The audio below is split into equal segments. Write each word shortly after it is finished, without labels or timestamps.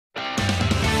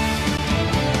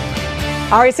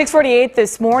All right, 6:48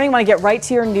 this morning. I want to get right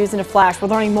to your news in a flash. We're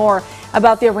learning more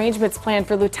about the arrangements planned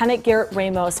for Lieutenant Garrett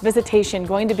Ramos' visitation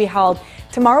going to be held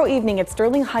tomorrow evening at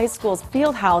Sterling High School's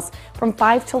field house from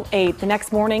 5 till 8. The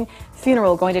next morning,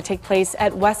 funeral going to take place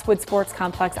at Westwood Sports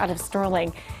Complex out of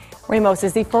Sterling. Ramos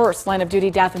is the first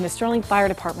line-of-duty death in the Sterling Fire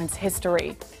Department's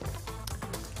history.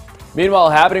 Meanwhile,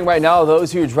 happening right now,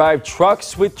 those who drive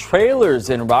trucks with trailers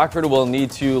in Rockford will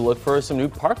need to look for some new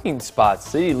parking spots.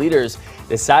 City leaders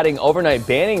deciding overnight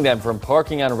banning them from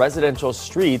parking on residential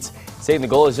streets, saying the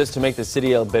goal is just to make the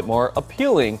city a bit more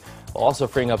appealing, while also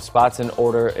freeing up spots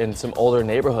in some older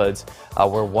neighborhoods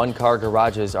where one-car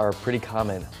garages are pretty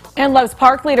common. And Love's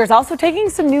Park leaders also taking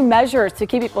some new measures to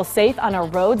keep people safe on our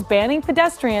roads, banning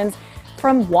pedestrians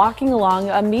from walking along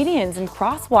medians and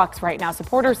crosswalks right now.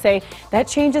 Supporters say that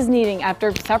change is needed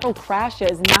after several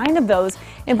crashes, 9 of those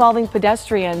involving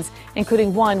pedestrians,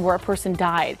 including one where a person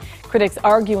died. Critics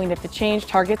arguing that the change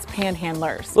targets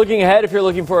panhandlers. Looking ahead, if you're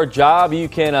looking for a job, you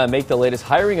can make the latest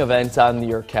hiring event on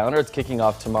your calendar. It's kicking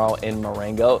off tomorrow in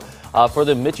Marengo for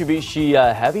the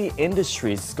Mitsubishi Heavy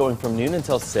Industries. It's going from noon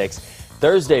until 6.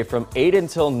 Thursday from 8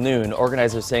 until noon.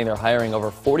 Organizers saying they're hiring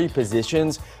over 40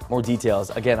 positions. More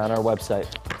details, again, on our website.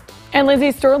 And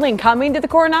Lindsay Sterling coming to the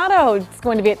Coronado. It's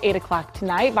going to be at 8 o'clock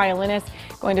tonight. Violinist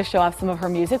going to show off some of her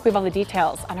music. We have all the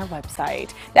details on our website.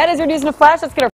 That is your news in a flash. Let's get our